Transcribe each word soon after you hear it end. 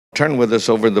Turn with us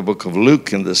over in the book of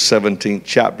Luke in the 17th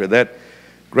chapter. That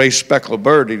gray speckled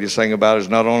bird that he's saying about is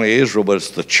not only Israel, but it's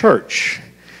the church.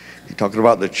 He's talking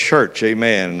about the church,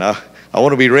 amen. I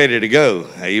want to be ready to go,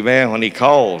 amen, when he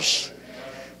calls.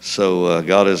 So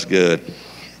God is good.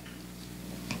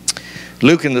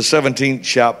 Luke in the 17th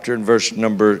chapter and verse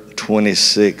number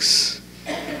 26.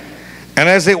 And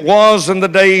as it was in the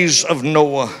days of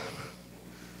Noah,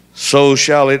 so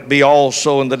shall it be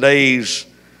also in the days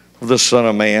of the Son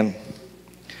of Man.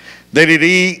 They did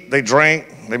eat, they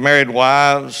drank, they married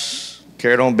wives,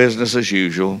 carried on business as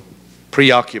usual,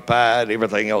 preoccupied,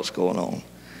 everything else going on.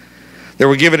 They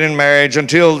were given in marriage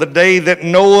until the day that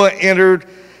Noah entered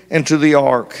into the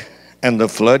ark, and the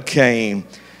flood came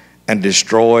and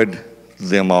destroyed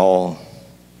them all.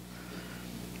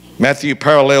 Matthew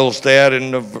parallels that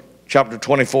in chapter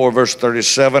 24, verse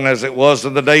 37. As it was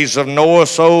in the days of Noah,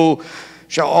 so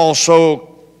shall also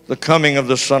the coming of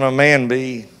the Son of Man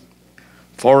be.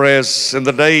 For as in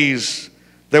the days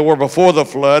that were before the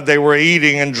flood, they were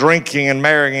eating and drinking and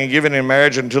marrying and giving in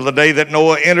marriage until the day that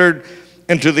Noah entered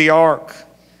into the ark,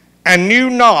 and knew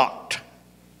not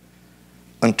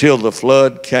until the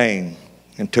flood came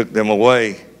and took them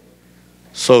away.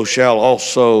 So shall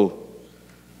also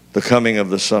the coming of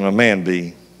the Son of Man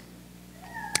be.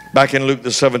 Back in Luke the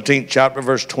 17th chapter,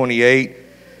 verse 28,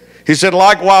 he said,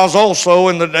 likewise also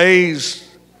in the days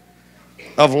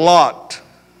of Lot,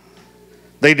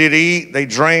 they did eat, they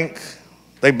drank,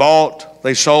 they bought,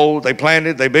 they sold, they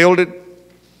planted, they builded.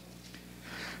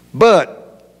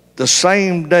 But the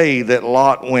same day that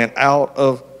Lot went out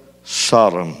of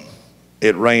Sodom,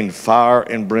 it rained fire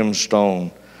and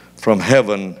brimstone from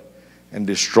heaven and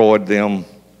destroyed them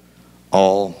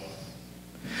all.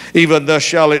 Even thus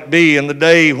shall it be in the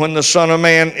day when the Son of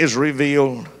Man is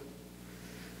revealed.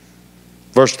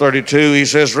 Verse 32, he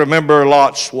says, remember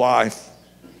Lot's wife.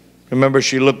 Remember,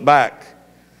 she looked back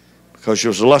because she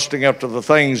was lusting after the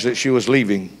things that she was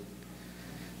leaving.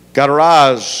 Got her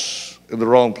eyes in the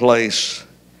wrong place,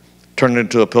 turned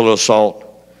into a pillar of salt.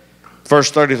 Verse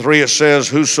 33, it says,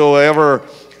 whosoever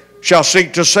shall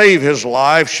seek to save his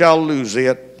life shall lose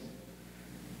it.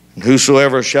 And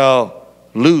whosoever shall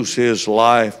lose his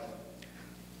life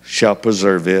shall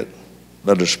preserve it.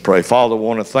 Let us pray. Father, I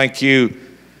want to thank you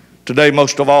today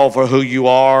most of all for who you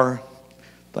are.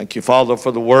 Thank you, Father,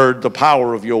 for the word, the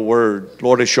power of your word.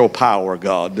 Lord, it's your power,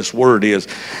 God. This word is.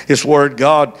 This word,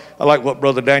 God, I like what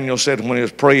Brother Daniel said when he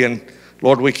was praying.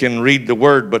 Lord, we can read the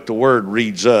word, but the word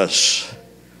reads us.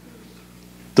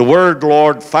 The word,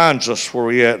 Lord, finds us where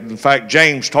we are. In fact,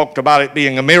 James talked about it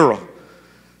being a mirror.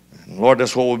 And Lord,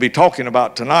 that's what we'll be talking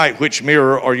about tonight. Which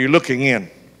mirror are you looking in?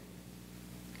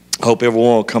 I hope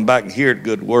everyone will come back and hear the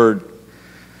good word.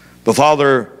 But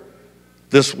Father,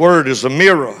 this word is a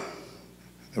mirror.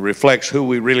 It reflects who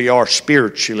we really are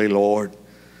spiritually, Lord.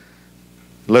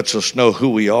 It lets us know who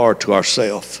we are to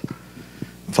ourselves.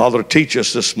 Father, teach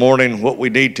us this morning what we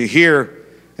need to hear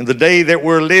in the day that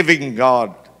we're living,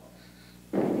 God.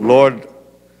 Lord,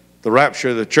 the rapture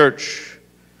of the church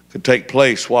could take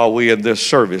place while we in this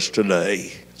service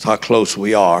today. It's how close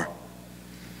we are.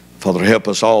 Father, help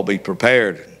us all be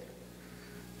prepared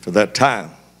for that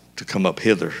time to come up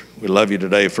hither. We love you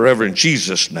today forever in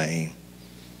Jesus' name.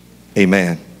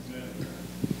 Amen.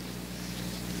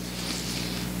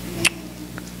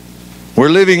 We're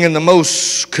living in the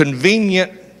most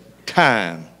convenient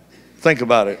time, think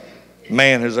about it,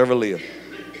 man has ever lived.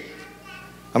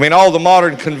 I mean, all the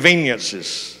modern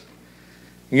conveniences.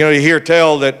 You know, you hear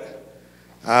tell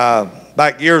that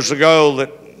back years ago that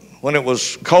when it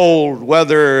was cold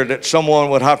weather that someone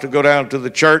would have to go down to the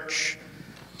church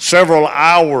several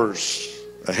hours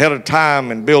ahead of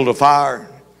time and build a fire.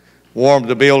 Warm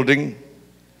the building.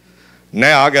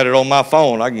 Now I got it on my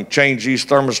phone. I can change these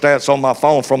thermostats on my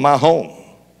phone from my home.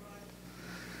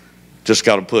 Just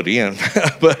got to put in,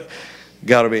 but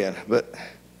got to be in. But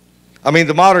I mean,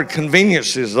 the modern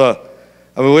conveniences. I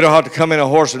mean, we don't have to come in a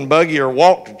horse and buggy or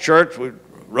walk to church. We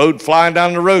rode flying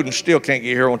down the road and still can't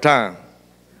get here on time.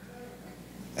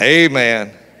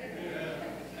 Amen.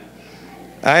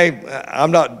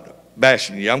 I'm not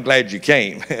bashing you. I'm glad you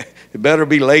came. It better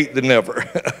be late than never.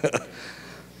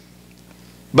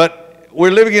 But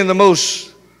we're living in the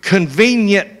most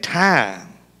convenient time.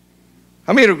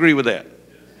 How many agree with that?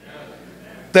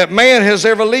 That man has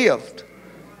ever lived.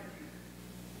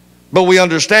 But we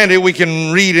understand it. We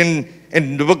can read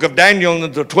in the book of Daniel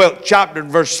in the 12th chapter,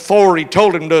 verse 4, he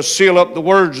told him to seal up the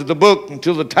words of the book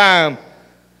until the time,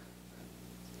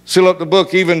 seal up the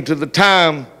book even to the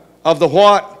time of the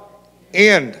what?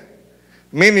 End.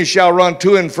 Many shall run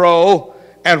to and fro,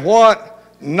 and what?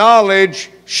 Knowledge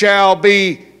shall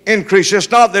be increase. It's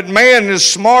not that man is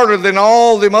smarter than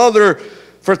all them other.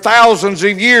 For thousands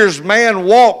of years, man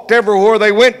walked everywhere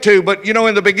they went to. But you know,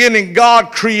 in the beginning,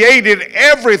 God created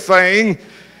everything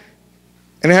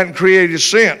and it hadn't created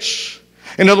since.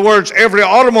 In other words, every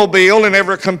automobile and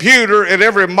every computer and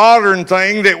every modern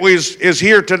thing that is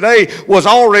here today was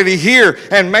already here.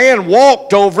 And man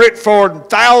walked over it for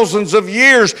thousands of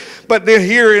years. But then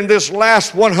here in this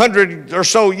last 100 or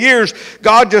so years,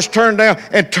 God just turned down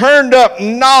and turned up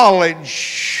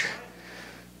knowledge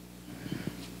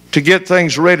to get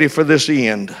things ready for this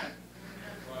end.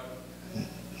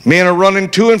 Men are running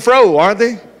to and fro, aren't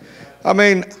they? I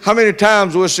mean, how many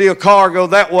times we'll see a car go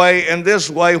that way and this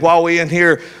way while we're in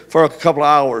here for a couple of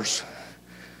hours?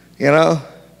 You know?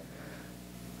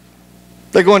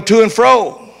 They're going to and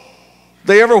fro.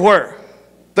 They're everywhere.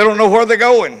 They don't know where they're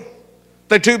going.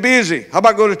 They're too busy. How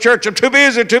about go to church? I'm too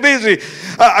busy, too busy.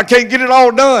 I can't get it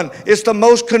all done. It's the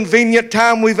most convenient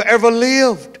time we've ever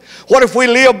lived. What if we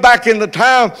lived back in the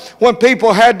time when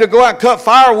people had to go out and cut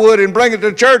firewood and bring it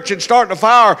to church and start the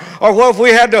fire? Or what if we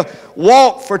had to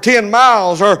walk for 10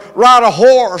 miles or ride a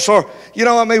horse? Or, you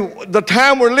know, I mean, the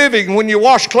time we're living, when you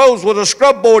wash clothes with a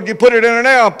scrub board, you put it in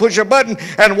there, push a button,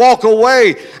 and walk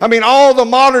away. I mean, all the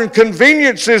modern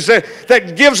conveniences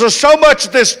that gives us so much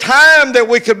of this time that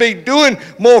we could be doing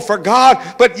more for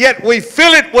God, but yet we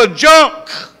fill it with junk.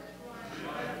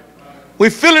 We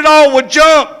fill it all with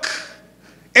junk.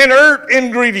 Inert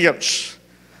ingredients.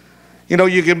 You know,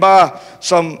 you can buy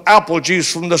some apple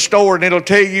juice from the store and it'll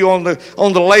tell you on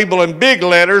the label in big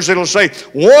letters, it'll say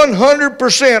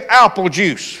 100% apple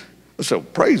juice. So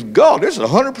praise God, this is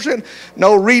 100%.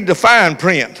 No, read the fine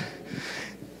print.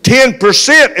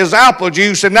 10% is apple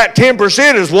juice and that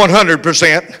 10% is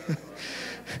 100%.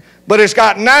 But it's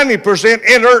got 90%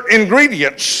 inert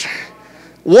ingredients,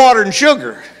 water and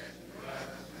sugar.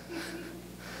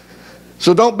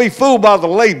 So don't be fooled by the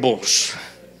labels.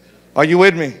 Are you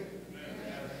with me?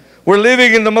 We're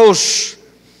living in the most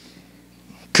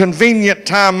convenient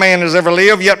time man has ever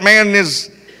lived, yet man is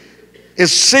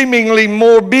seemingly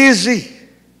more busy,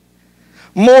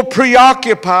 more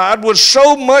preoccupied with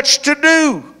so much to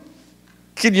do.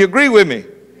 Can you agree with me?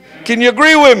 Can you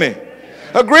agree with me?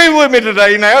 Agree with me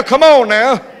today now. Come on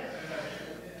now.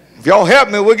 If y'all help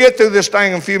me, we'll get through this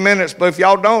thing in a few minutes, but if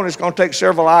y'all don't, it's going to take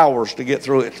several hours to get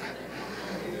through it.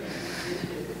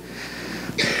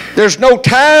 There's no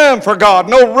time for God,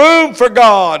 no room for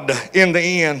God in the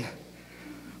end.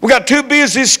 We got too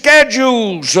busy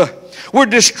schedules. We're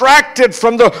distracted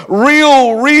from the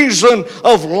real reason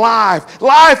of life.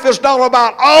 Life is not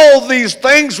about all these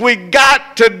things we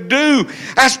got to do.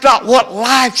 That's not what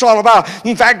life's all about.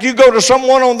 In fact, you go to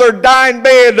someone on their dying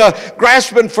bed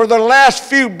grasping for their last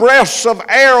few breaths of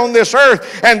air on this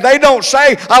earth, and they don't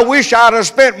say, I wish I'd have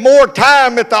spent more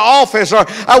time at the office, or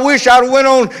I wish I'd went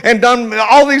on and done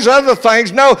all these other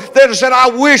things. No, they'd have said, I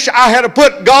wish I had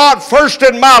put God first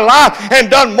in my life and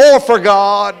done more for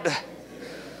God.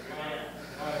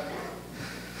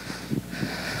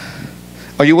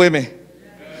 Are you with me?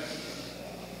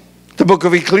 The book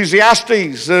of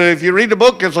Ecclesiastes, if you read the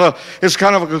book, it's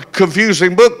kind of a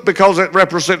confusing book because it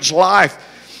represents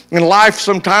life. And life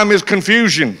sometimes is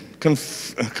confusion.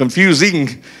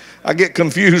 Confusing. I get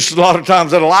confused a lot of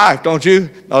times in life, don't you?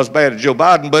 Not as bad as Joe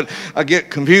Biden, but I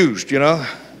get confused, you know.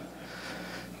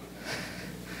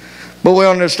 But we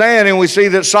understand and we see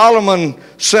that Solomon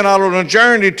sent out on a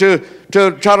journey to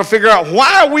try to figure out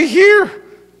why are we here?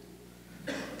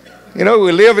 You know,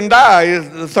 we live and die.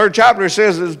 The third chapter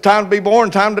says it's time to be born,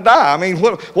 time to die. I mean,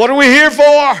 what are we here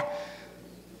for?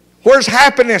 Where's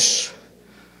happiness?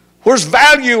 Where's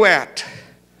value at?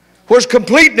 Where's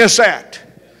completeness at?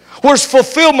 Where's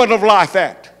fulfillment of life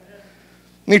at?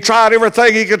 And he tried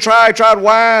everything he could try. He tried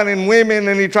wine and women,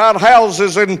 and he tried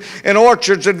houses and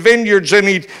orchards and vineyards, and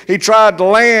he tried the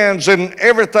lands and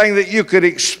everything that you could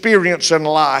experience in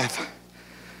life.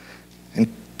 And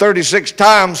 36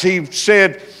 times he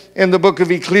said, in the book of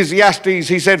Ecclesiastes,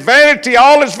 he said, vanity,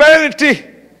 all is vanity.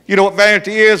 You know what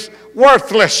vanity is?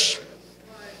 Worthless.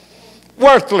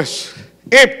 Worthless.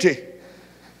 Empty.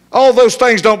 All those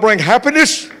things don't bring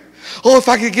happiness. Oh, if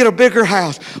I could get a bigger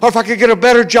house, or if I could get a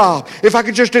better job, if I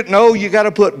could just do, no, you got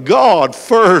to put God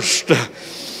first.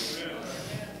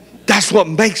 That's what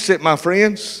makes it, my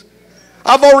friends.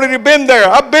 I've already been there.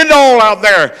 I've been all out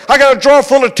there. I got a drawer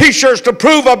full of t-shirts to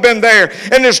prove I've been there.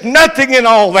 And there's nothing in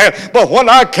all that. But when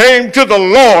I came to the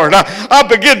Lord, I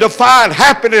began to find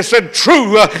happiness and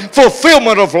true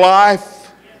fulfillment of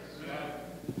life.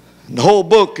 The whole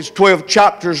book is 12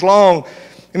 chapters long.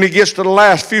 And he gets to the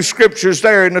last few scriptures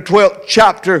there in the 12th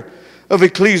chapter of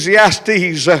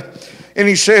Ecclesiastes. And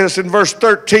he says in verse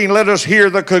 13, let us hear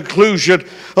the conclusion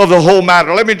of the whole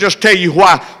matter. Let me just tell you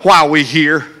why we're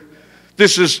here.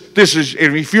 This is,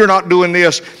 and if you're not doing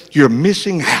this, you're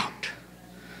missing out.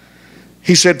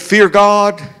 He said, fear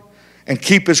God and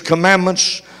keep his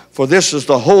commandments, for this is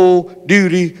the whole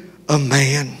duty of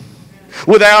man.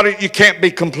 Without it, you can't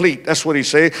be complete. That's what he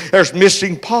said. There's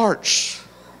missing parts.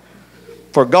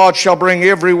 For God shall bring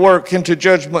every work into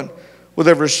judgment with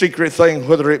every secret thing,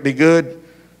 whether it be good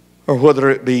or whether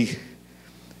it be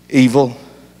evil,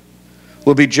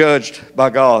 will be judged by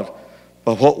God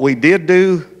by what we did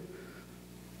do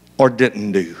or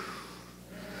didn't do.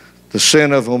 The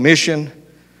sin of omission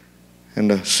and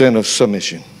the sin of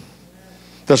submission.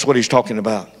 That's what he's talking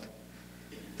about.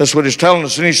 That's what he's telling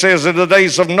us. And he says that the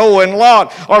days of Noah and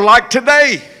Lot are like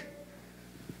today.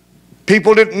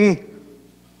 People didn't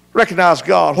recognize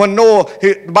God. When Noah,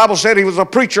 the Bible said he was a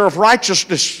preacher of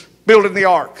righteousness building the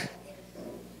ark.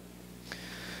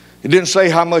 It didn't say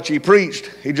how much he preached.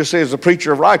 He just says a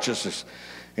preacher of righteousness.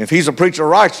 And if he's a preacher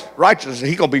of righteousness,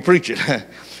 he's going to be preaching.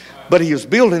 But he was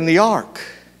building the ark.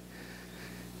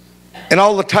 And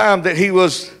all the time that he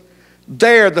was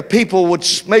there, the people would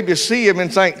maybe see him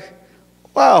and think,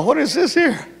 wow, what is this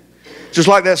here? Just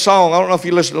like that song. I don't know if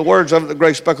you listen to the words of it, The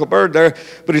Gray Speckled Bird there.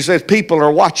 But he says people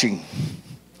are watching.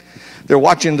 They're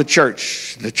watching the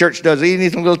church. The church does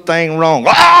anything little thing wrong.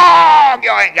 Oh,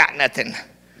 you ain't got nothing.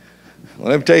 Well,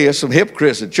 let me tell you, there's some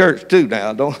hypocrites at church too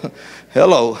now.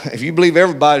 Hello. If you believe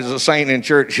everybody's a saint in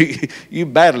church, you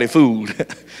badly fooled.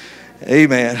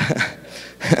 Amen.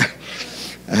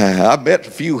 I bet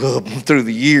a few of them through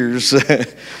the years.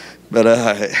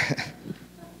 But,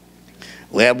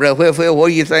 well, brother, what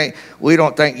do you think? We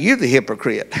don't think you're the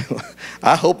hypocrite.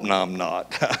 I hope no, I'm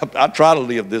not. I try to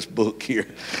live this book here.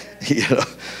 You know,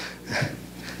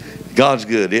 God's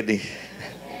good, isn't he?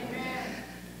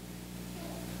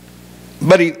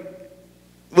 But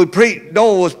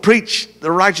Noah was preached,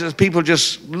 the righteous people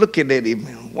just looking at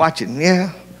him, watching,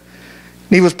 yeah.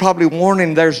 He was probably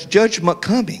warning there's judgment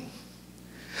coming.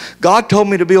 God told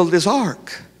me to build this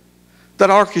ark.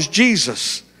 That ark is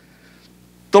Jesus.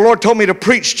 The Lord told me to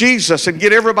preach Jesus and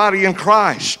get everybody in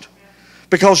Christ.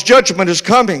 Because judgment is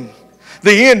coming.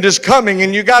 The end is coming,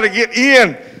 and you got to get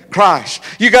in Christ.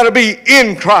 You got to be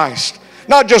in Christ.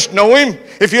 Not just know him.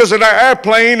 If you was in an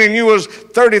airplane and you was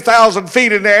 30,000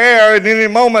 feet in the air, and in any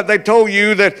moment they told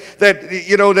you that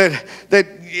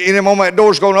in a moment that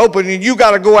door's going to open, and you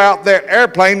got to go out that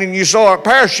airplane, and you saw a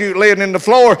parachute laying in the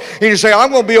floor, and you say, I'm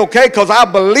going to be okay because I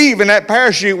believe in that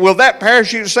parachute. Will that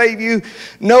parachute save you?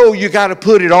 No, you got to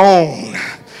put it on.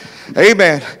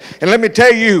 Amen. And let me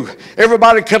tell you,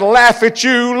 everybody could laugh at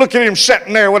you. Look at him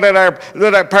sitting there with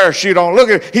that parachute on. Look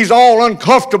at him. He's all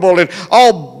uncomfortable and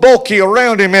all bulky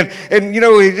around him. And you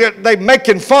know, they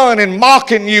making fun and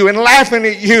mocking you and laughing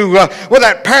at you with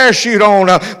that parachute on.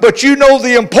 But you know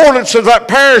the importance of that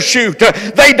parachute.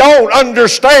 They don't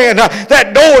understand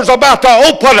that door's about to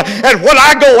open. And when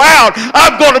I go out,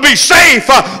 I'm going to be safe.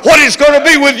 What is going to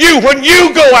be with you when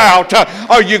you go out?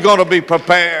 Are you going to be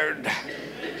prepared?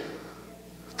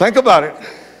 Think about it.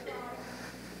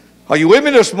 Are you with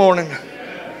me this morning?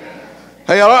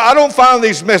 Hey, I don't find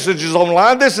these messages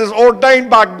online. This is ordained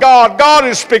by God. God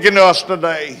is speaking to us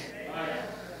today.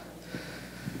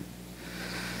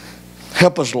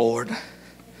 Help us, Lord.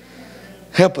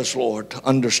 Help us, Lord, to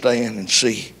understand and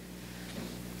see.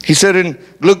 He said in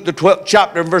Luke the 12th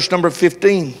chapter, verse number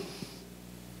 15.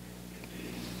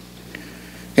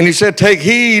 And he said, take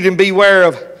heed and beware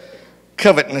of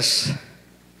covetousness.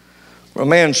 For a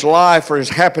man's life or his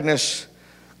happiness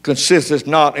consisteth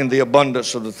not in the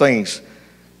abundance of the things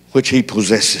which he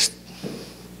possesses.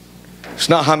 It's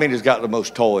not how many's got the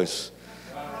most toys.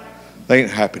 They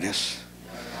ain't happiness.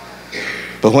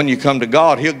 But when you come to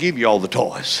God, he'll give you all the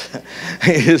toys.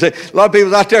 A lot of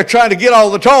people out there trying to get all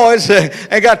the toys.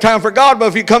 Ain't got time for God, but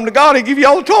if you come to God, he'll give you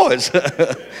all the toys.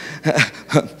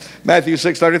 Matthew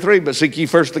 6:33, but seek ye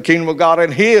first the kingdom of God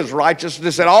and his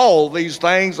righteousness, and all these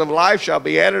things of life shall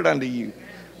be added unto you.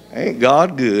 Ain't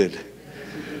God good?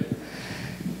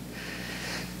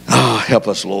 Oh, help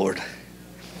us, Lord.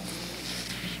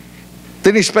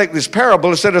 Then he spake this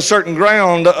parable. It said a certain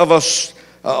ground of us,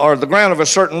 or the ground of a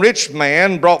certain rich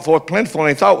man brought forth plentiful, and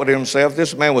he thought with himself,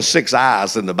 this man was 6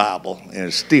 eyes in the Bible,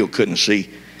 and still couldn't see.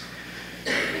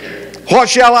 What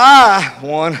shall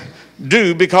I,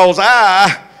 do, because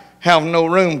I have no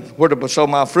room where to bestow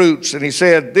my fruits? And he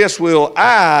said, this will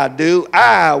I do.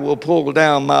 I will pull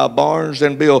down my barns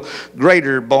and build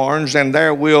greater barns, and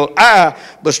there will I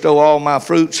bestow all my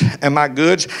fruits and my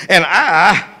goods. And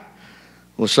I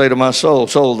will say to my soul,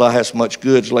 soul, thou hast much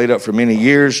goods laid up for many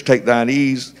years. Take thine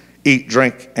ease, eat,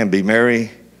 drink, and be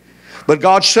merry. But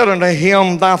God said unto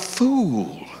him, Thou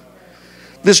fool,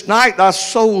 this night thy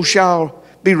soul shall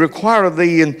be required of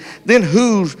thee, and then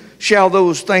whose shall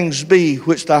those things be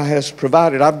which thou hast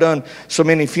provided? I've done so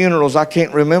many funerals, I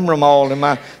can't remember them all in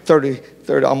my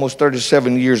almost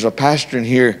 37 years of pastoring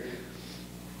here.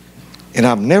 And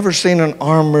I've never seen an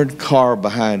armored car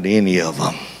behind any of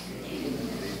them.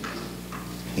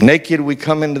 Naked we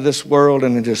come into this world,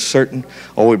 and it is certain,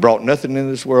 or we brought nothing into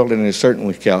this world, and it is certain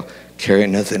we shall carry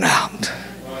nothing out.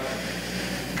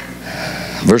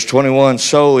 Verse 21,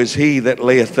 so is he that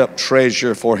layeth up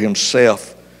treasure for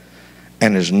himself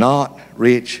and is not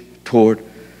rich toward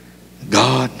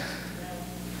God.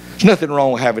 There's nothing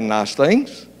wrong with having nice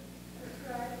things,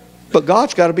 but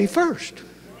God's got to be first.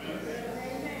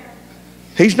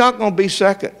 He's not going to be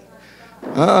second.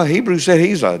 Hebrews said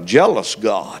he's a jealous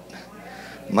God.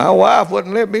 My wife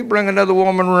wouldn't let me bring another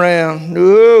woman around.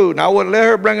 No, and I wouldn't let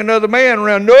her bring another man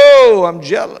around. No, I'm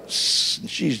jealous. And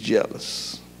she's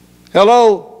jealous.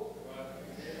 Hello?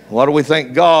 Why do we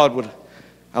think God would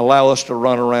allow us to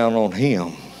run around on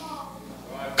him?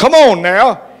 Come on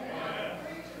now.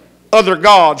 Other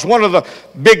gods. One of the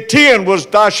big 10 was,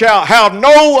 thou shalt have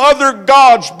no other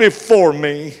gods before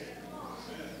me.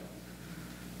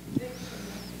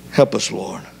 Help us,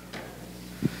 Lord.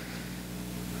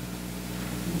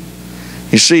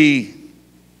 You see,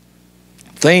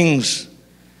 things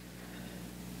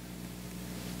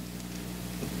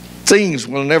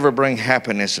will never bring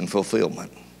happiness and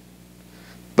fulfillment.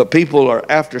 But people are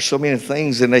after so many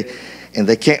things, and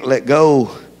they can't let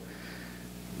go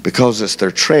because it's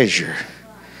their treasure.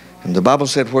 And the Bible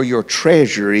said where your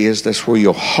treasure is, that's where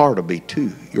your heart will be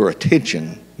too. Your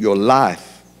attention, your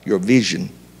life, your vision.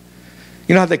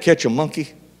 You know how they catch a monkey?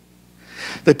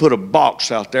 They put a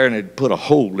box out there and they'd put a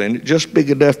hole in it just big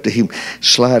enough to him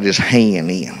slide his hand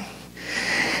in.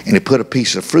 And they put a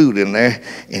piece of fruit in there,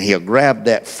 and he'll grab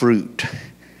that fruit,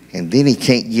 and then he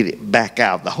can't get it back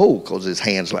out of the hole because his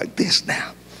hand's like this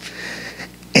now.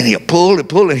 And he'll pull and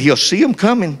pull, and he'll see them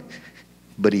coming,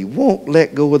 but he won't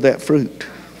let go of that fruit.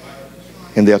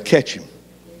 And they'll catch him.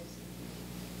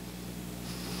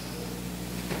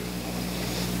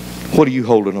 What are you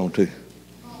holding on to?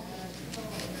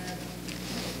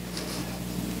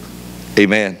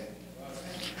 Amen.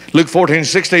 Luke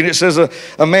 14:16, it says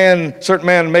certain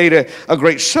man made a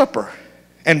great supper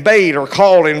and bade or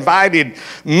called, invited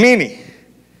many.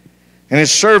 And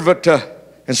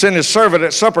sent his servant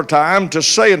at supper time to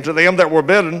say unto them that were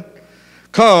bidden,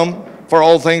 Come, for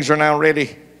all things are now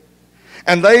ready.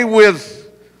 And they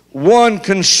with one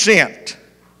consent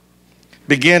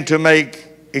began to make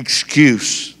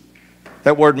excuse.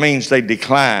 That word means they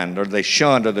declined, or they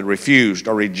shunned, or they refused,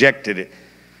 or rejected it,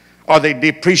 or they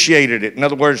depreciated it. In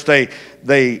other words, they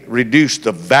reduced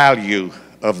the value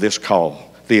of this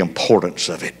call, the importance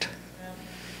of it.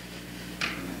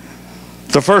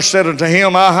 The first said unto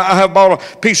him, I have bought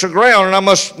a piece of ground, and I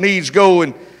must needs go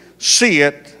and see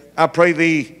it. I pray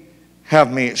thee,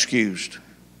 have me excused.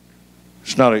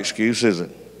 It's not an excuse, is it?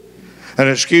 An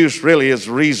excuse really is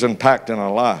reason packed in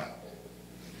a lie.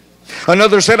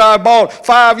 Another said, I bought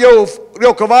 5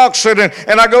 yoke of oxen,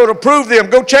 and I go to prove them.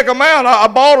 Go check them out. I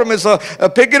bought them as a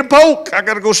pig and a poke. I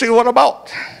got to go see what I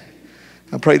bought.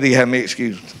 I pray thee, have me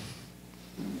excused.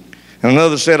 And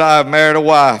another said, I have married a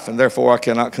wife, and therefore I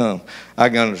cannot come. I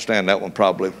can understand that one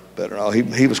probably better. Oh,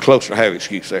 he was closer to have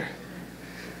excuse there.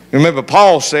 Remember,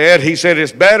 Paul said,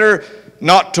 it's better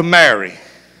not to marry.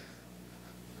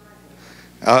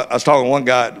 I was talking to one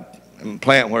guy in the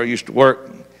plant where I used to work.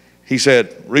 He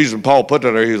said, reason Paul put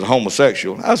that there, he was a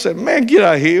homosexual. I said, man, get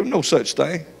out of here. No such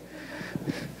thing.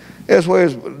 That's why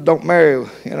don't marry,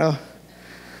 you know.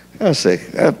 I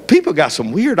say, people got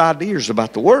some weird ideas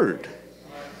about the word.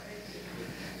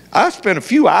 I spent a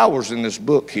few hours in this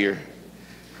book here.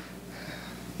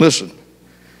 Listen,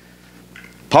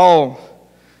 Paul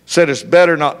said it's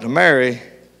better not to marry,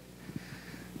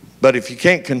 but if you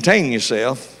can't contain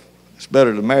yourself, it's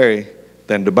better to marry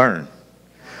than to burn.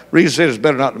 The reason I said it's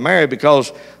better not to marry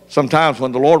because sometimes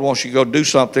when the Lord wants you to go do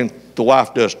something, the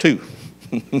wife does too.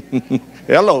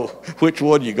 Hello, which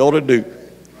one you going to do?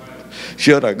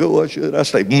 Should I go or should I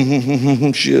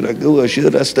stay? Should I go or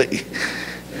should I stay?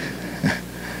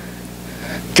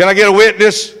 Can I get a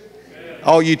witness?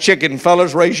 All you chicken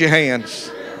fellas, raise your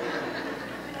hands.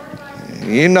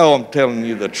 You know I'm telling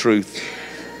you the truth.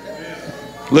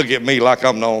 Look at me like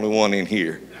I'm the only one in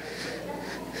here.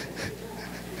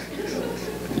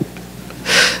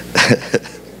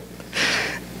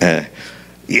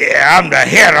 Yeah, I'm the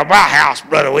head of my house,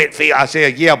 Brother Whitfield. I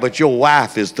said, yeah, but your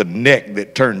wife is the neck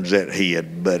that turns that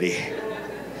head, buddy.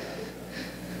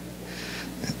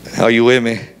 Are you with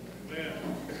me?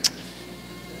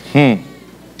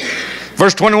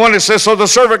 Verse 21, it says, so the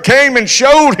servant came and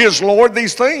showed his Lord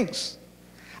these things.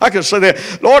 I could say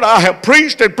that, Lord, I have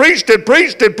preached and preached and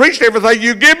preached and preached everything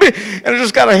you give me, and I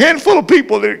just got a handful of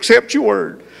people that accept your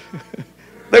word.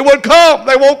 They won't come.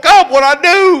 They won't come when I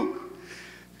do.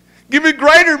 Give me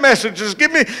greater messages.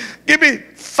 Give me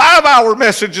 5-hour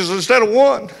messages instead of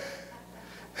one.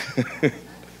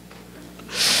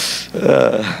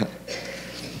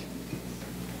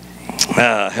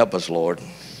 Help us, Lord.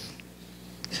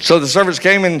 So the servants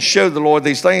came and showed the Lord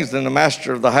these things. Then the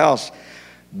master of the house,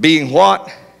 being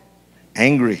what?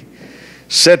 Angry,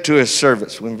 said to his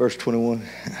servants, in verse 21,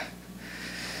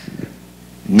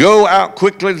 go out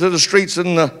quickly to the streets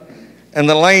and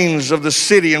the lanes of the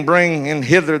city, and bring in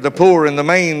hither the poor and the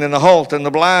maimed and the halt and the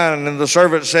blind. And the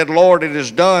servant said, Lord, it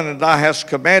is done, and thou hast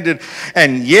commanded,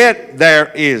 and yet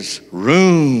there is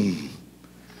room.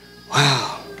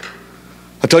 Wow.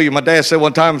 I told you, my dad said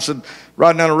one time, said,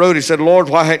 riding down the road, he said, Lord,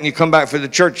 why hadn't you come back for the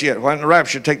church yet? Why didn't the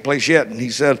rapture take place yet? And he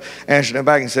said, answered him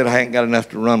back and said, I ain't got enough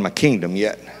to run my kingdom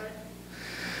yet.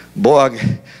 Boy,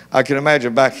 I can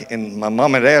imagine back in my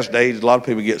mom and dad's days, a lot of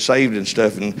people get saved and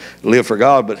stuff and live for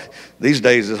God, but these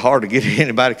days it's hard to get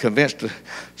anybody convinced to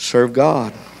serve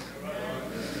God.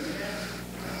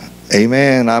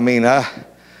 Amen. I mean,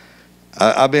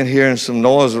 I've been hearing some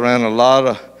noise around a lot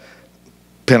of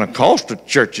Pentecostal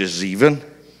churches even.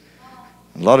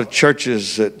 A lot of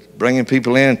churches that bringing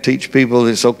people in, teach people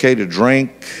it's okay to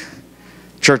drink.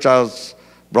 Church I was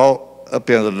brought up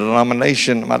in, the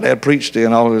denomination my dad preached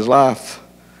in all his life.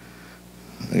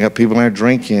 They got people in there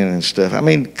drinking and stuff. I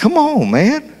mean, come on,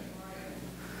 man.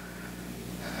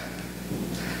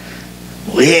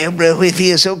 Well, bro, if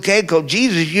it's okay, because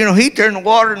Jesus, you know, he turned the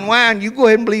water and wine. You go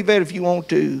ahead and believe that if you want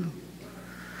to.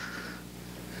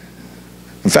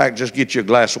 In fact, just get you a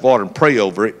glass of water and pray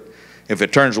over it. If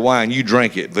it turns to wine, you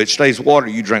drink it. If it stays water,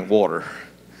 you drink water.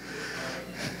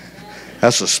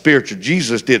 That's a spiritual.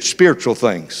 Jesus did spiritual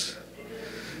things.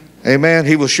 Amen.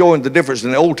 He was showing the difference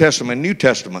in the Old Testament and New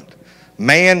Testament.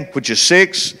 Man, which is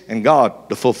 6, and God,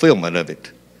 the fulfillment of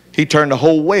it. He turned the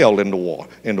whole well into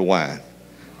wine.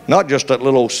 Not just that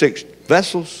little old 6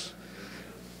 vessels.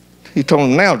 He told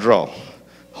them, now draw.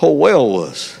 Whole well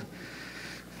was.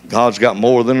 God's got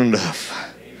more than enough.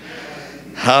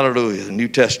 Hallelujah. The New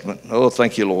Testament. Oh,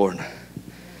 thank you, Lord.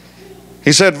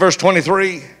 He said, verse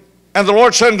 23, and the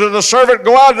Lord said unto the servant,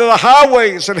 go out to the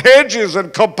highways and hedges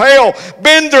and compel,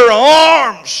 bend their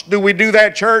arms. Do we do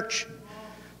that, church?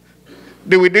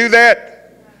 Do we do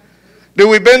that? Do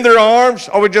we bend their arms?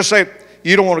 Or we just say,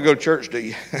 you don't want to go to church, do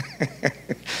you?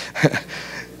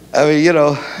 I mean, you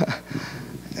know,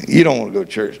 you don't want to go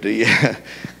to church, do you?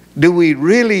 Do we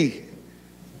really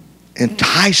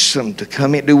entice them to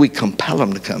come in? Do we compel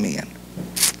them to come in?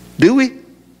 Do we?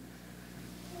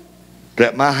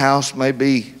 That my house may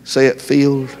be, say it,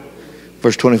 filled.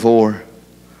 Verse 24,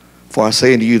 for I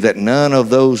say unto you that none of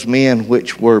those men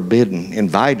which were bidden,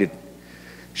 invited,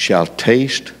 shall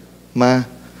taste my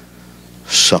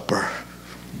supper.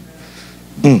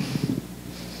 Kind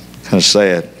of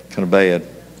sad, kind of bad.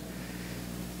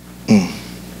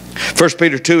 1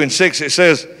 Peter 2:6, it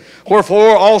says,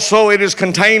 wherefore also it is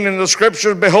contained in the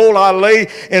scriptures, behold, I lay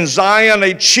in Zion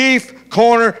a chief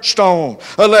cornerstone,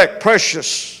 elect,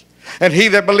 precious, and he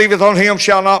that believeth on him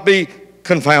shall not be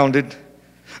confounded.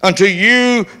 Unto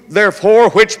you, therefore,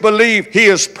 which believe, he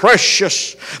is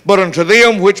precious. But unto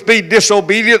them which be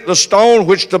disobedient, the stone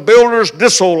which the builders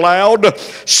disallowed,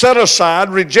 set aside,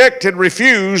 rejected,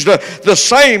 refused, the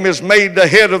same is made the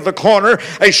head of the corner,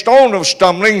 a stone of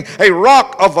stumbling, a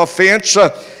rock of offense,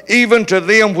 even to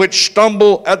them which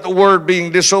stumble at the word,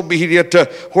 being disobedient,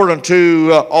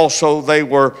 whereunto also they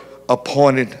were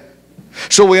appointed.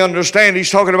 So we understand he's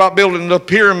talking about building the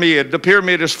pyramid. The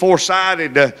pyramid is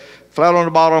four-sided, flat on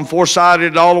the bottom,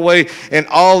 four-sided all the way, and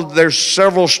there's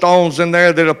several stones in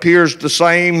there that appears the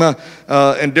same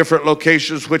in different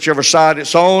locations, whichever side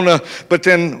it's on. But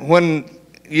then when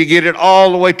you get it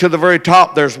all the way to the very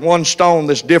top, there's one stone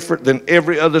that's different than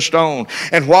every other stone.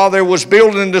 And while there was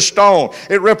building the stone,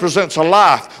 it represents a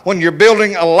life. When you're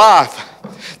building a life,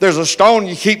 there's a stone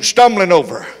you keep stumbling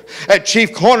over, that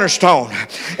chief cornerstone,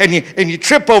 and you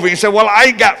trip over it. You say, well, I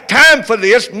ain't got time for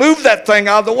this. Move that thing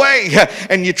out of the way.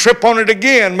 And you trip on it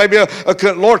again. Maybe a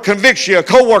Lord convicts you, a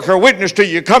co-worker, a witness to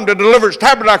you. You come to Deliverance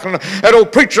Tabernacle, and that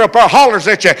old preacher up there hollers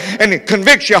at you, and it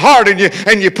convicts you hard,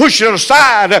 and you push it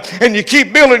aside, and you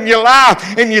keep building your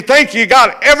life, and you think you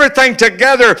got everything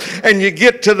together, and you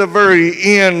get to the very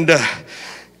end,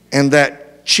 and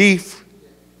that chief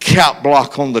cap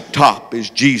block on the top is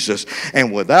Jesus.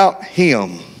 And without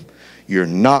him, you're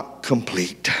not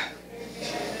complete.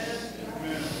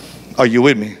 Are you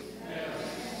with me?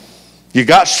 You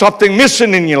got something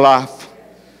missing in your life.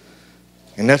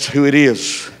 And that's who it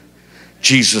is.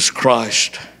 Jesus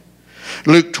Christ.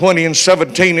 Luke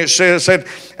 20:17 it says that,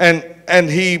 and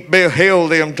he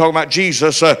beheld them, talking about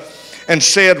Jesus, and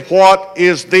said, what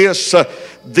is this?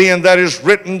 Then that is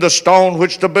written, the stone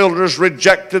which the builders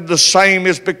rejected, the same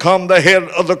is become the head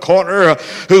of the corner.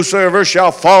 Whosoever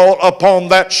shall fall upon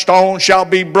that stone shall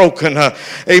be broken.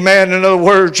 Amen. In other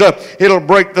words, it'll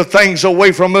break the things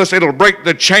away from us. It'll break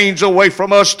the chains away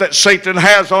from us that Satan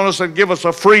has on us and give us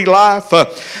a free life.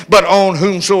 But on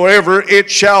whomsoever it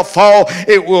shall fall,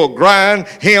 it will grind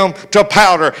him to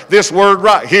powder. This word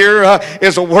right here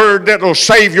is a word that will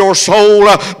save your soul,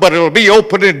 but it'll be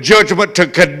open in judgment to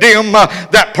condemn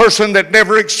that person that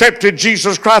never accepted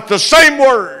Jesus Christ. The same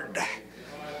word.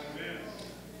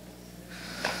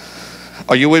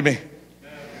 Are you with me?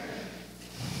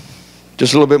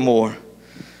 Just a little bit more.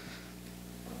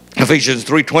 Ephesians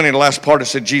 3:20, the last part, it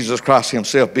said Jesus Christ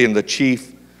himself being the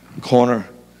chief cornerstone.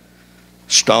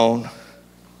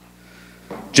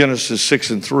 Genesis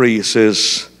 6:3, it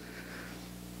says,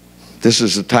 this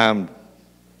is the time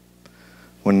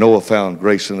when Noah found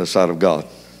grace in the sight of God.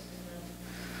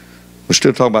 We're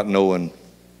still talking about Noah and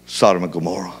Sodom and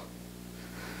Gomorrah.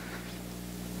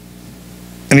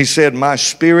 And he said, my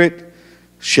spirit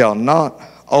shall not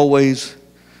always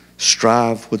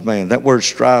strive with man. That word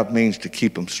strive means to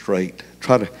keep them straight.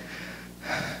 Try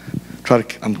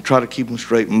to keep them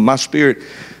straight. My spirit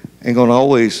ain't going to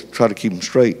always try to keep them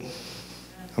straight.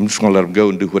 I'm just going to let them go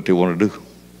and do what they want to do.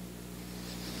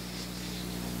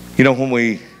 You know,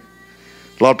 a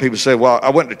lot of people say, well, I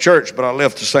went to church, but I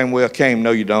left the same way I came. No,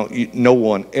 you don't. No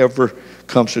one ever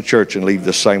comes to church and leave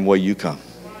the same way you come.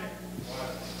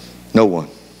 No one.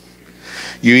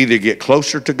 You either get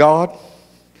closer to God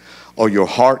or your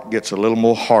heart gets a little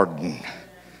more hardened,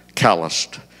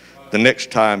 calloused. The next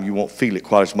time you won't feel it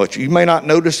quite as much. You may not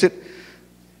notice it,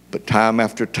 but time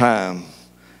after time,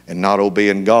 and not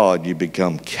obeying God, you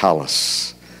become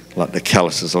callous, like the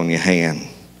calluses on your hand,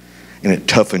 and it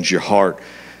toughens your heart.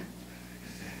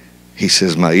 He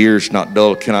says, my ears not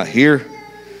dull cannot hear,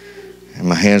 and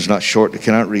my hands not short that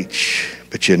cannot reach,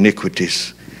 but your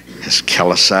iniquities has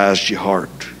callousized your heart.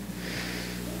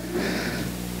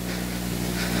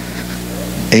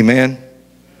 Amen.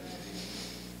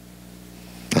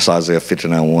 That's Isaiah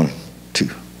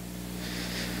 59:1-2.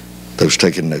 Those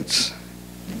taking notes.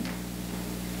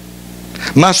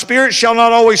 My spirit shall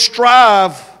not always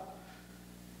strive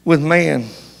with man.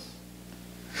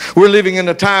 We're living in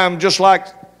a time just like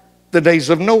the days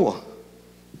of Noah.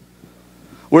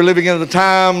 We're living in a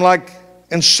time like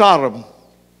in Sodom.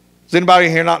 Does anybody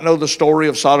here not know the story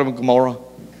of Sodom and Gomorrah?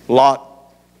 Lot,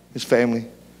 his family.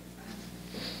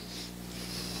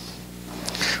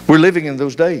 We're living in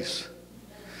those days,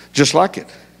 just like it.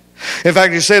 In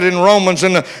fact, he said in Romans,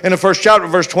 in the first chapter,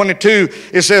 verse 22,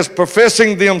 it says,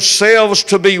 professing themselves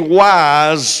to be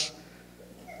wise,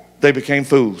 they became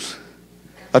fools.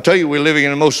 I tell you, we're living in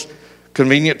the most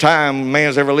convenient time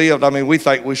man's ever lived. I mean, we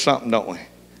think we're something, don't we?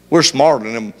 We're smarter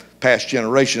than them past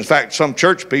generations. In fact, some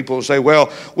church people say,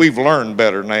 well, we've learned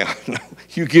better now.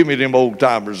 You give me them old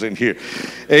timers in here.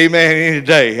 Amen, any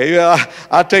day.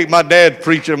 I take my dad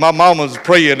preaching, my mama's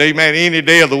praying, amen, any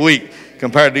day of the week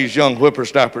compared to these young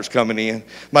whippersnappers coming in.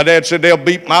 My dad said they'll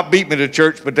might beat me to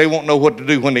church, but they won't know what to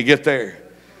do when they get there.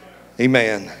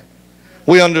 Amen.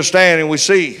 We understand and we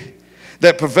see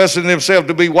that professing themselves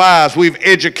to be wise, we've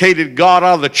educated God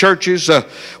out of the churches.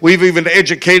 We've even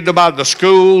educated them out of the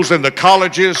schools and the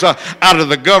colleges, out of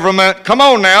the government. Come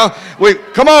on now.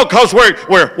 Come on, because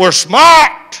we're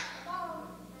smart.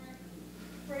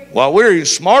 Well, we're even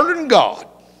smarter than God.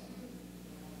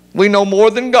 We know more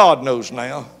than God knows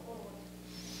now.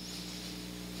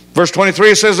 Verse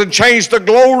 23, it says, and change the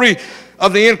glory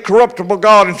of the incorruptible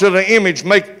God into the image,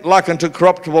 make like unto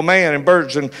corruptible man, and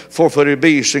birds and four-footed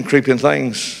beasts and creeping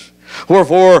things.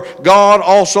 Wherefore God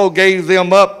also gave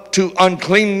them up to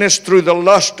uncleanness through the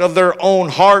lust of their own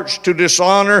hearts, to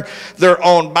dishonor their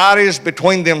own bodies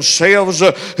between themselves,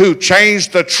 who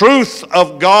changed the truth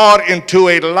of God into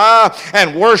a lie,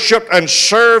 and worshiped and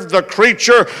served the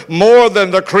creature more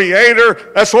than the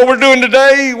Creator. That's what we're doing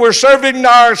today. We're serving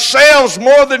ourselves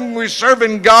more than we're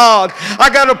serving God. I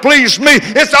got to please me.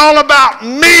 It's all about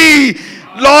me.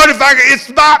 Lord, it's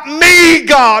about me,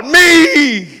 God,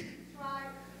 me.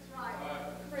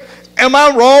 Am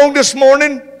I wrong this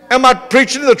morning? Am I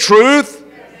preaching the truth?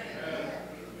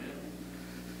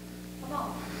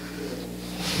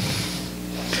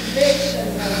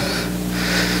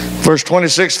 Verse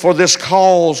 26, for this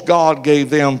cause God gave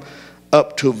them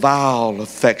up to vile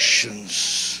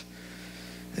affections.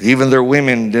 Even their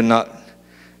women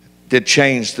did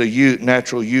change the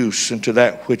natural use into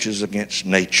that which is against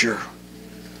nature.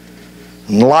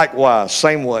 And likewise,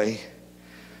 same way,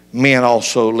 men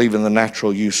also, leaving the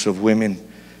natural use of women,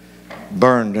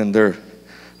 burned in their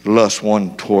lust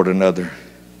one toward another.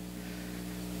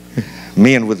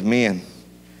 Men with men.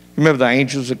 Remember the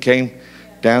angels that came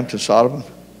down to Sodom?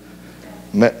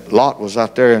 Lot was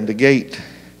out there in the gate.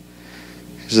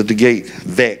 He was at the gate,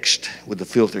 vexed with the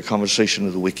filthy conversation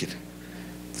of the wicked.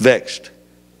 Vexed.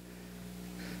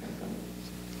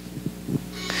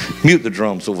 Mute the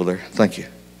drums over there. Thank you.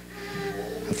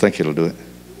 I think it'll do it.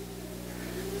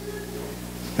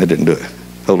 It didn't do it.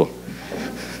 Hold on.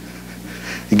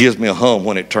 It gives me a hum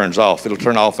when it turns off. It'll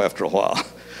turn off after a while.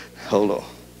 Hold on.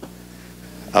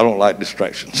 I don't like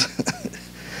distractions.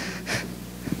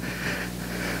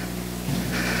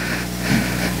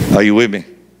 Are you with me?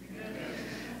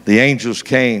 The angels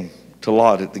came to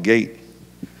Lot at the gate.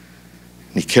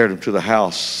 And he carried him to the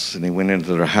house. And he went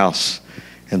into their house.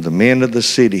 And the men of the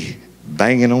city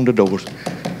banging on the doors.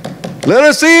 Let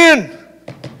us in.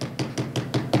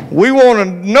 We want to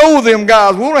know them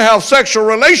guys. We want to have sexual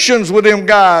relations with them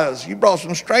guys. You brought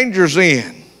some strangers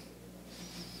in.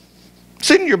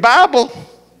 It's in your Bible.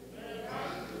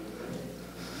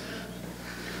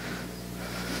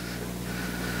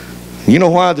 You know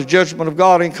why the judgment of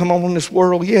God ain't come on this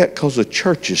world yet? Because the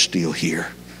church is still here.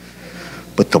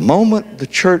 But the moment the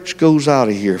church goes out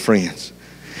of here, friends,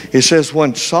 it says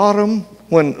when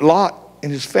Lot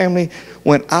and his family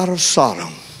went out of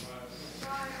Sodom,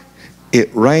 it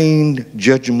rained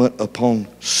judgment upon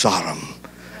Sodom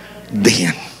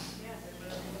then.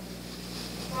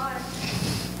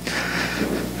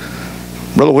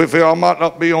 Brother Whitfield, I might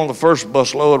not be on the first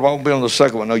bus load. I won't be on the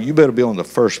second one. No, you better be on the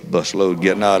first bus load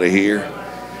getting out of here.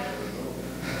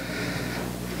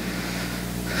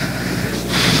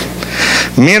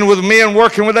 Men with men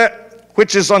working with that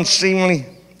which is unseemly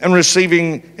and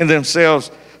receiving in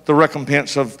themselves the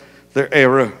recompense of their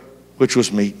error, which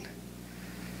was meet,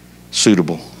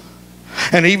 suitable.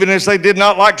 And even as they did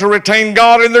not like to retain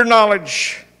God in their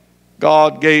knowledge,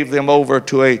 God gave them over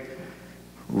to a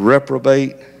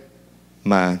reprobate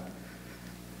mind.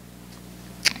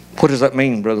 What does that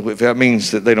mean, Brother Whitfield? That means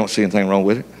that they don't see anything wrong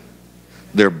with it.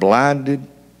 They're blinded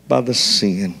by the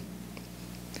sin.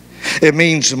 It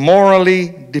means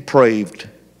morally depraved.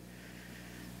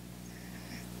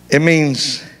 It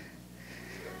means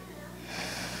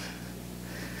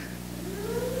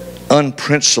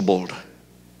unprincipled.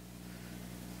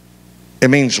 It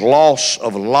means loss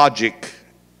of logic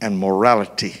and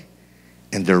morality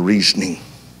in their reasoning.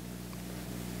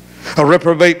 A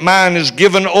reprobate mind is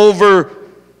given over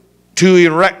to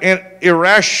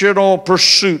irrational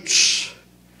pursuits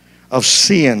of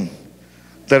sin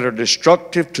that are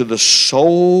destructive to the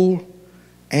soul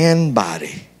and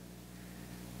body,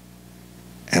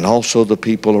 and also the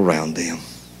people around them.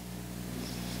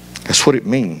 That's what it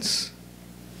means.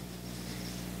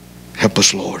 Help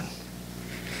us, Lord.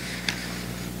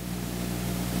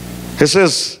 It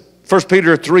says, 1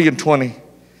 Peter 3:20.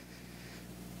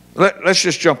 Let's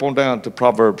just jump on down to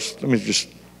Proverbs. Let me just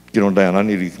get on down. I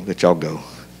need to let y'all go.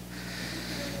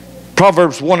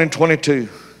 Proverbs 1:22.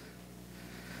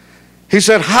 He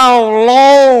said, how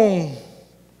long,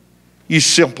 you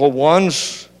simple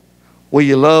ones, will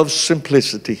you love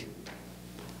simplicity?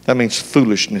 That means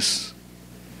foolishness.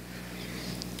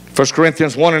 1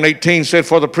 Corinthians 1:18 said,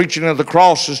 for the preaching of the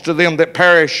cross is to them that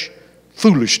perish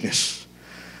foolishness,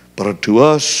 but unto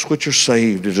us which are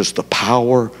saved it is the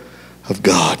power of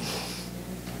God.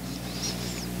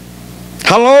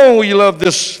 How long will you love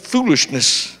this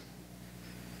foolishness?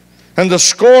 And the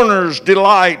scorners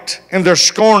delight in their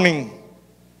scorning.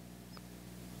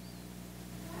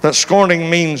 That scorning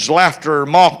means laughter or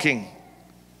mocking.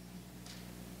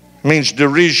 It means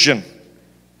derision.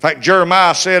 In fact,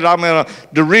 Jeremiah said, I'm in a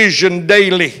derision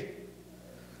daily.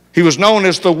 He was known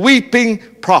as the weeping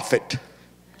prophet.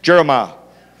 Jeremiah.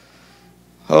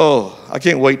 Oh, I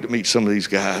can't wait to meet some of these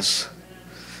guys.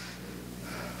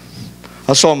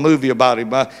 I saw a movie about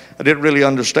him. I didn't really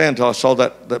understand until I saw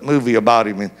that movie about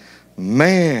him. And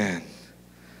man,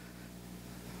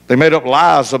 they made up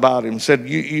lies about him. Said,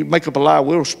 you make up a lie,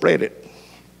 we'll spread it.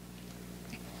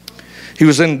 He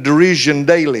was in derision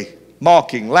daily,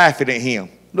 mocking, laughing at him.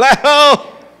 Oh.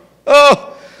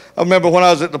 I remember when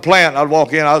I was at the plant, I'd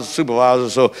walk in, I was a supervisor,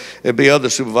 so it'd be other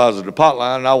supervisors at the pot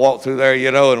line, and I'd walk through there,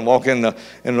 and walk in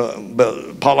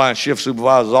the pot line shift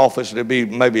supervisor's office, and there'd be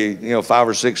maybe, 5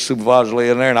 or 6 supervisors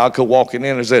laying there, and I'd go walking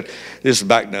in and said, this is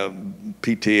back in the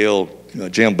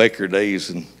PTL, Jim Baker days,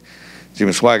 and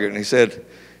Jimmy Swaggart, and he said,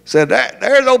 said,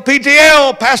 there's old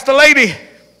PTL, Pastor Lady,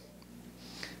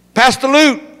 Pastor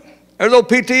Luke, there's old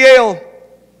PTL.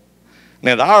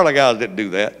 Now, the hourly guys didn't do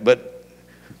that, but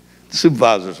the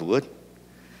supervisors would.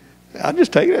 I'd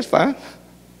just take it, that's fine.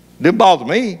 Didn't bother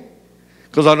me,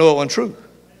 because I know it wasn't true.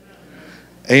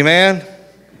 Amen?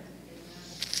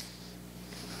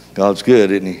 God's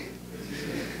good, isn't he?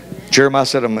 Jeremiah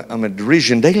said, I'm a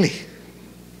derision daily.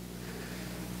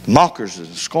 Mockers and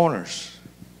scorners.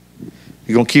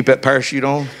 You going to keep that parachute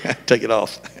on? Take it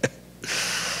off.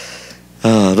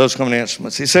 Those coming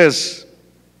instruments. He says,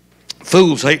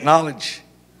 fools hate knowledge.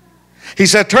 He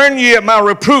said, turn ye at my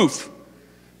reproof.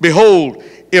 Behold,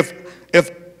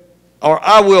 or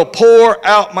I will pour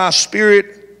out my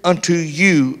spirit unto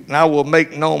you, and I will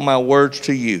make known my words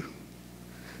to you.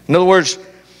 In other words,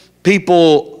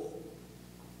 people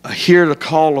hear the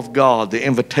call of God, the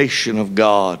invitation of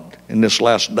God in this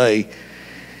last day,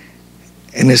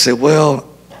 and they say, well,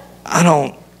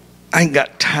 I ain't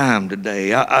got time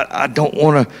today. I don't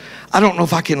want to, I don't know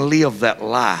if I can live that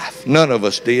life. None of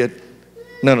us did.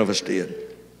 None of us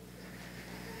did.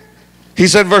 He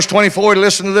said, verse 24,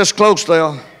 listen to this close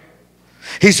now.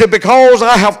 He said, because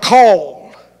I have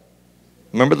called.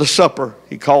 Remember the supper?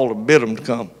 He called and bid them to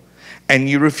come, and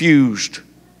you refused.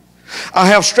 I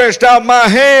have stretched out my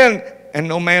hand, and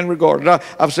no man regarded.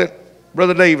 I've sent,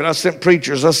 Brother David, I sent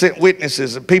preachers, I sent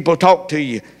witnesses, and people talk to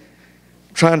you,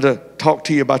 trying to talk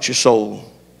to you about your soul.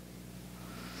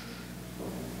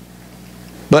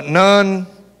 But none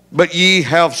but ye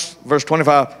have, verse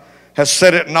 25, has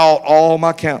set at naught all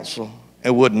my counsel,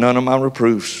 and would none of my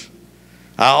reproofs.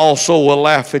 I also will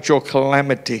laugh at your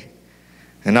calamity,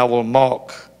 and I will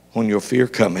mock when your fear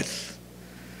cometh.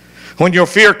 When your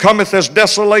fear cometh as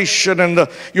desolation, and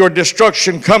your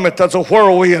destruction cometh as a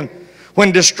whirlwind,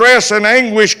 when distress and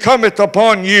anguish cometh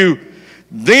upon you,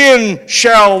 then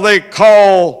shall they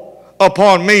call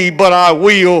upon me, but I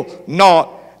will not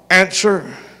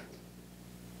answer.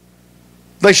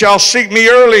 They shall seek me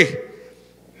early,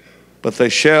 but they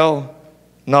shall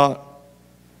not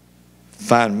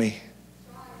find me.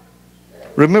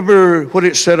 Remember what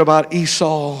it said about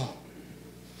Esau?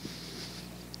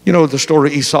 You know the story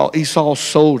of Esau. Esau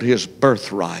sold his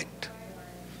birthright.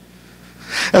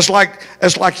 It's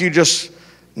like you just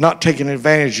not taking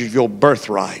advantage of your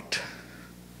birthright.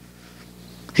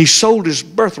 He sold his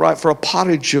birthright for a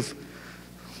pottage of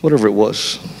whatever it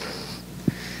was.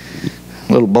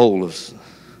 A little bowl of.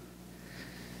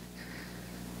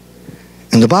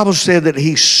 And the Bible said that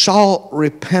he sought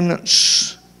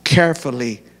repentance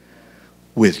carefully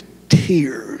with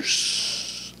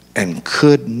tears and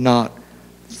could not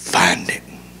find it.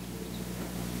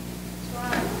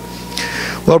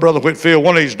 Well, Brother Whitfield,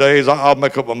 one of these days I'll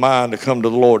make up my mind to come to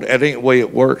the Lord. That ain't the way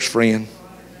it works, friend.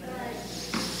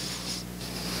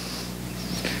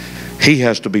 He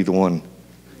has to be the one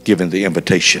giving the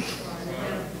invitation.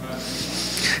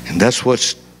 And that's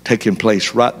what's taking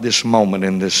place right this moment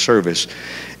in this service,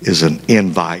 is an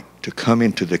invite to come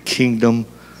into the kingdom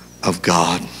of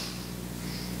God.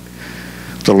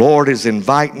 The Lord is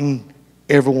inviting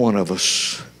every one of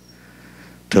us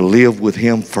to live with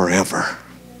him forever.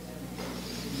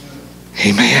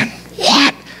 Amen.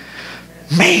 What?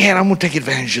 Man, I'm going to take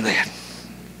advantage of that.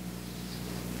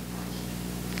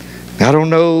 I don't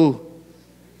know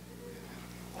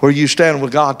where you stand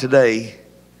with God today,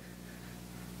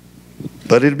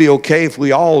 but it'd be okay if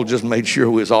we all just made sure it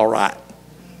was all right.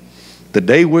 The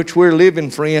day which we're living,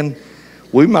 friend,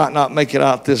 we might not make it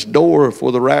out this door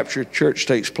before the rapture church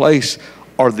takes place,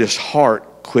 or this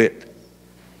heart quit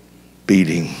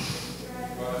beating.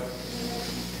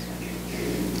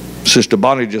 Sister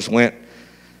Bonnie just went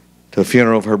to a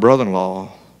funeral of her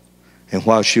brother-in-law, and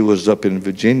while she was up in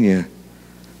Virginia,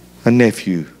 a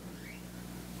nephew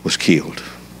was killed.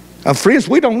 Now, friends,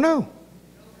 we don't know.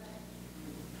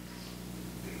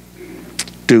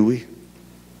 Do we?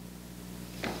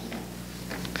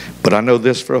 But I know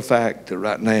this for a fact, that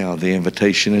right now the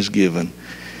invitation is given.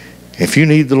 If you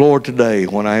need the Lord today,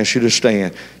 when I ask you to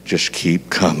stand, just keep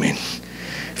coming.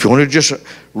 If you want to just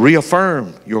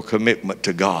reaffirm your commitment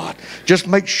to God, just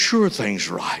make sure things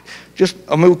are right.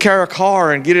 We'll carry a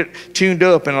car and get it tuned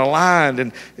up and aligned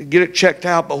and get it checked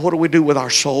out, but what do we do with our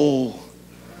soul?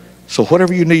 So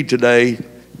whatever you need today,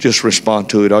 just respond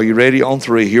to it. Are you ready? On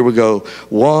 3, here we go.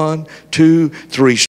 1, 2, 3.